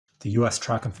The US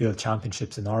Track and Field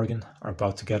Championships in Oregon are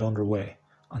about to get underway,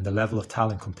 and the level of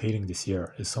talent competing this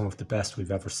year is some of the best we've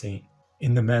ever seen.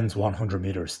 In the men's 100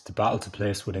 metres, the battle to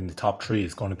place within the top three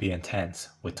is going to be intense,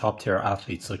 with top-tier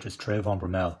athletes such as Trayvon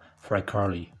Bromell, Fred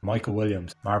Curley, Michael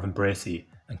Williams, Marvin Bracey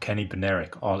and Kenny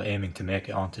Bednarek all aiming to make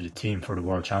it onto the team for the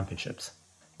World Championships.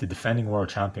 The defending world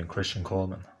champion Christian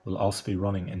Coleman will also be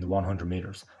running in the 100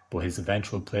 metres, but his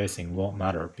eventual placing won't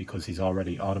matter because he's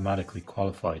already automatically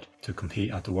qualified to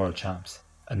compete at the World Champs.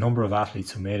 A number of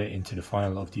athletes who made it into the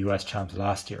final of the US Champs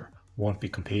last year won't be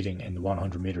competing in the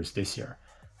 100 metres this year.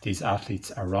 These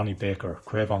athletes are Ronnie Baker,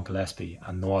 Cravon Gillespie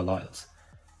and Noah Lyles.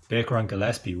 Baker and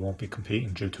Gillespie won't be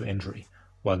competing due to injury,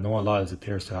 while Noah Lyles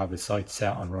appears to have his sights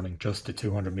set on running just the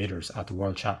 200 metres at the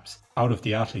World Champs. Out of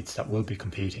the athletes that will be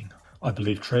competing, I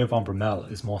believe Trayvon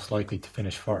Bromell is most likely to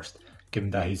finish first, given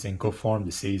that he's in good form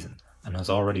this season and has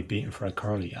already beaten Fred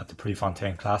Curley at the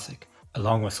Prefontaine Classic,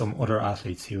 along with some other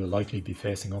athletes he will likely be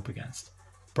facing up against.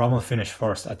 Bromell finished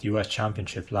first at the US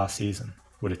Championship last season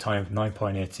with a time of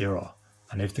 9.80,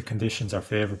 and if the conditions are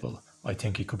favourable, I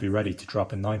think he could be ready to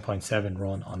drop a 9.7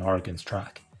 run on Oregon's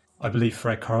track. I believe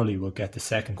Fred Curley will get the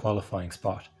second qualifying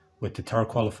spot, with the third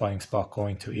qualifying spot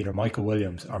going to either Michael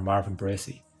Williams or Marvin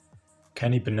Bracey.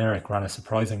 Kenny Bednarek ran a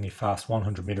surprisingly fast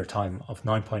 100 metre time of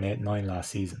 9.89 last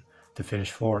season to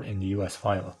finish fourth in the US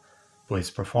final, but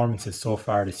his performances so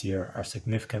far this year are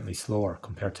significantly slower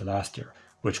compared to last year,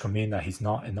 which can mean that he's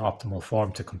not in optimal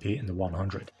form to compete in the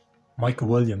 100. Michael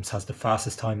Williams has the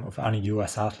fastest time of any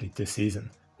US athlete this season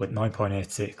with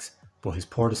 9.86, but his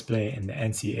poor display in the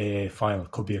NCAA final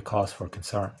could be a cause for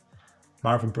concern.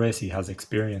 Marvin Bracey has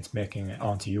experience making it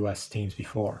onto US teams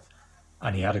before,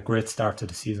 and he had a great start to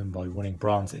the season by winning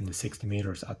bronze in the 60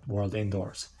 metres at World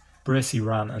Indoors. Bracey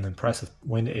ran an impressive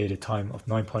wind-aided time of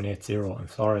 9.80 in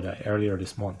Florida earlier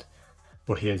this month,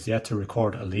 but he has yet to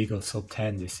record a legal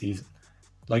sub-10 this season.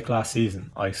 Like last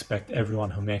season, I expect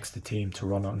everyone who makes the team to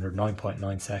run under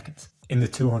 9.9 seconds. In the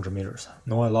 200 metres,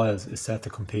 Noah Lyles is set to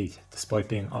compete despite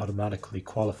being automatically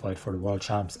qualified for the World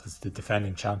Champs as the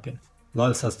defending champion.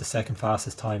 Lyles has the second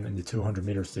fastest time in the 200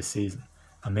 metres this season,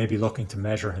 and may be looking to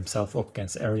measure himself up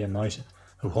against Arian Knighton,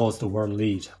 who holds the world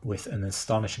lead with an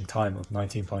astonishing time of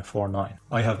 19.49.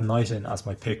 I have Knighton as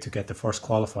my pick to get the first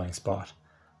qualifying spot,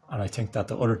 and I think that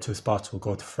the other two spots will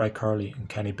go to Fred Curley and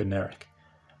Kenny Bednarek.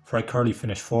 Fred Curley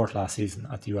finished fourth last season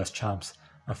at the US Champs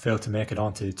and failed to make it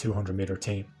onto the 200 metre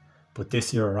team, but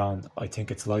this year around I think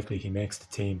it's likely he makes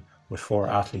the team with 4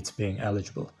 athletes being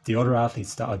eligible. The other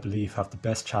athletes that I believe have the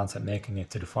best chance at making it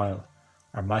to the final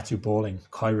are Matthew Bowling,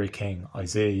 Kyrie King,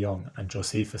 Isaiah Young and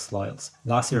Josephus Lyles.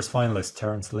 Last year's finalist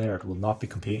Terence Laird will not be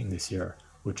competing this year,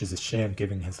 which is a shame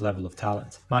given his level of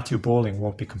talent. Matthew Bowling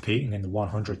won't be competing in the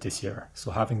 100 this year,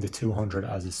 so having the 200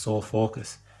 as his sole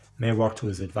focus may work to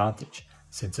his advantage,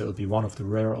 since it will be one of the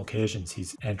rare occasions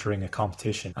he's entering a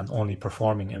competition and only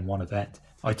performing in one event.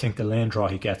 I think the lane draw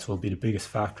he gets will be the biggest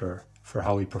factor for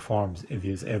how he performs if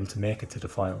he is able to make it to the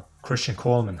final. Christian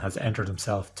Coleman has entered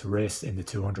himself to race in the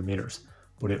 200 metres,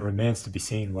 but it remains to be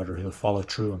seen whether he'll follow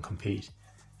through and compete.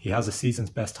 He has a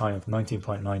season's best time of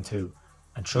 19.92,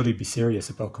 and should he be serious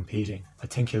about competing, I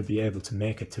think he'll be able to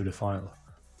make it to the final,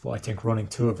 but I think running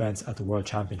 2 events at the World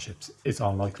Championships is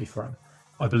unlikely for him.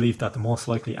 I believe that the most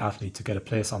likely athlete to get a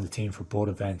place on the team for both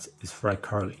events is Fred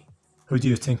Curley. Who do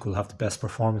you think will have the best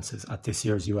performances at this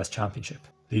year's US Championship?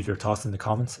 Leave your thoughts in the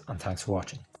comments, and thanks for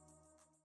watching.